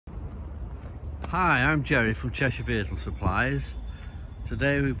Hi, I'm Jerry from Cheshire Vehicle Supplies.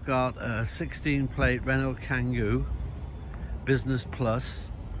 Today we've got a 16 plate Renault Kangoo Business Plus.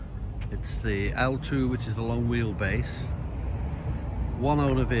 It's the L2, which is the long wheelbase. One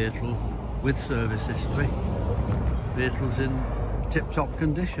owner vehicle with service history. Vehicle's in tip-top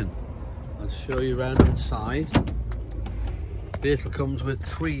condition. I'll show you around inside. Vehicle comes with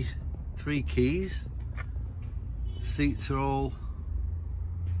three keys. Seats are all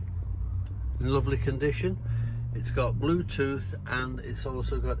in lovely condition. It's got Bluetooth and it's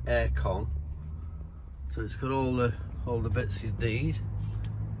also got aircon, so it's got all the bits you need.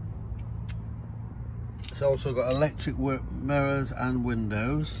 It's also got electric mirrors and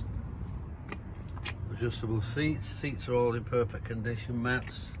windows, adjustable seats are all in perfect condition,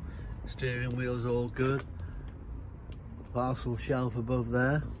 mats, steering wheel's all good, parcel shelf above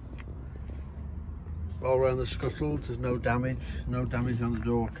there. All around the scuttles there's no damage on the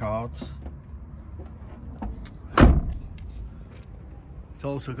door cards. It's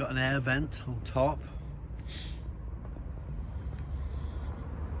also got an air vent on top.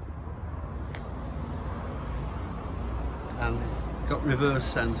 And got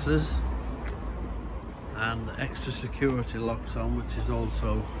reverse sensors and extra security locks on, which is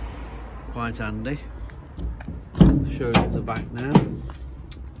also quite handy. I'll show you at the back now.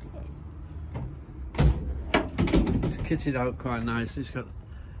 It's kitted out quite nicely. It's got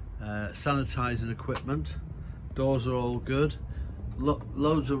sanitising equipment. Doors are all good.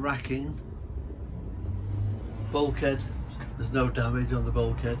 Loads of racking. Bulkhead, there's no damage on the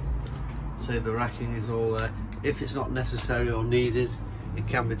bulkhead. So the racking is all there. If it's not necessary or needed, it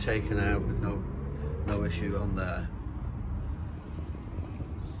can be taken out with no issue on there.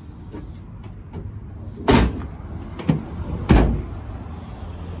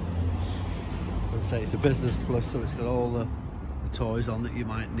 I'd say it's a Business Plus, so it's got all the toys on that you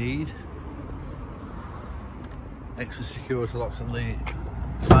might need. Extra security locks on the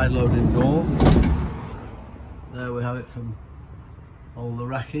side loading door. There we have it from all the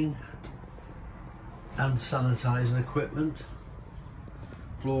racking and sanitising equipment.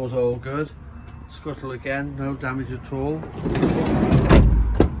 Floor's all good. Scuttle again, no damage at all.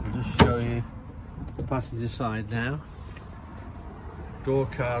 I'll just show you the passenger side now. Door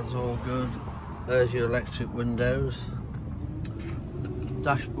cards all good. There's your electric windows.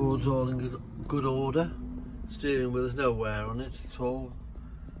 Dashboard's all in good order. Steering wheel, there's no wear on it at all.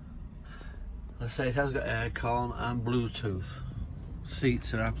 I say it has got aircon and Bluetooth.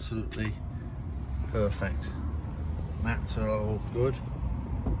 Seats are absolutely perfect. Mats are all good.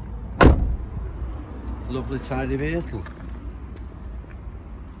 Lovely tidy vehicle.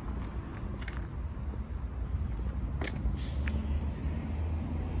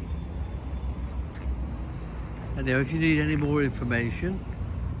 Anyway, if you need any more information,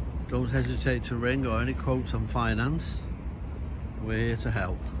 don't hesitate to ring, or any quotes on finance. We're here to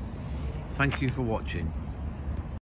help. Thank you for watching.